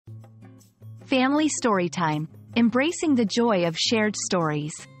Family Storytime, embracing the joy of shared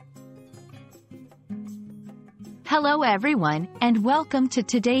stories. Hello everyone, and welcome to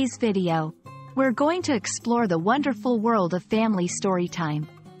today's video. We're going to explore the wonderful world of Family Storytime.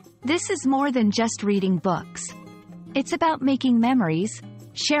 This is more than just reading books. It's about making memories,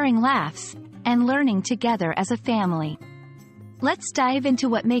 sharing laughs, and learning together as a family. Let's dive into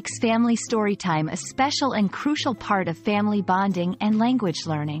what makes Family Storytime a special and crucial part of family bonding and language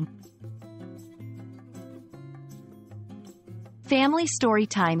learning. Family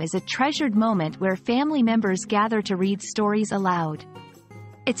Storytime is a treasured moment where family members gather to read stories aloud.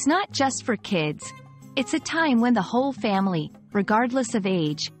 It's not just for kids. It's a time when the whole family, regardless of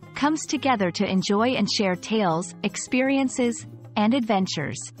age, comes together to enjoy and share tales, experiences, and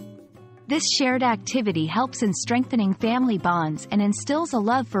adventures. This shared activity helps in strengthening family bonds and instills a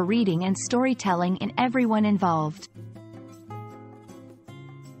love for reading and storytelling in everyone involved.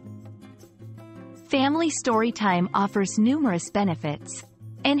 Family Storytime offers numerous benefits.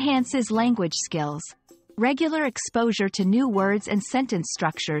 Enhances language skills. Regular exposure to new words and sentence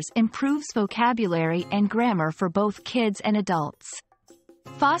structures improves vocabulary and grammar for both kids and adults.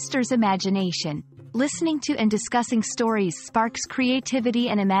 Fosters imagination. Listening to and discussing stories sparks creativity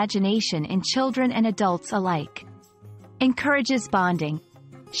and imagination in children and adults alike. Encourages bonding.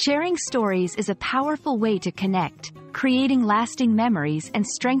 Sharing stories is a powerful way to connect, creating lasting memories and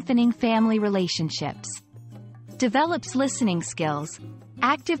strengthening family relationships. Develops listening skills.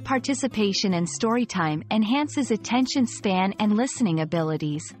 Active participation in storytime enhances attention span and listening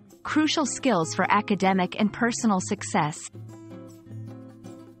abilities, crucial skills for academic and personal success.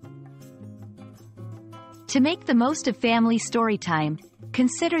 To make the most of Family Storytime,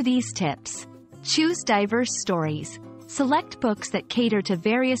 consider these tips. Choose diverse stories. Select books that cater to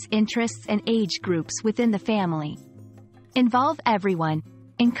various interests and age groups within the family. Involve everyone.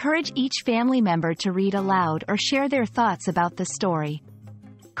 Encourage each family member to read aloud or share their thoughts about the story.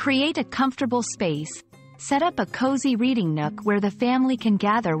 Create a comfortable space. Set up a cozy reading nook where the family can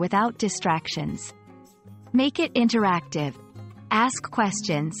gather without distractions. Make it interactive. Ask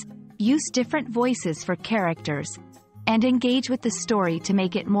questions. Use different voices for characters. And engage with the story to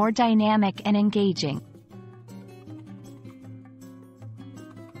make it more dynamic and engaging.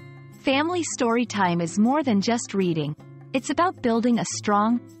 Family Storytime is more than just reading. It's about building a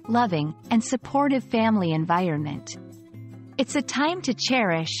strong, loving, and supportive family environment. It's a time to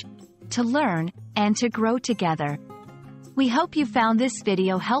cherish, to learn, and to grow together. We hope you found this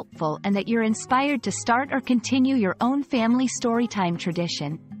video helpful and that you're inspired to start or continue your own Family Storytime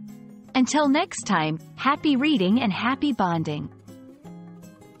tradition. Until next time, happy reading and happy bonding.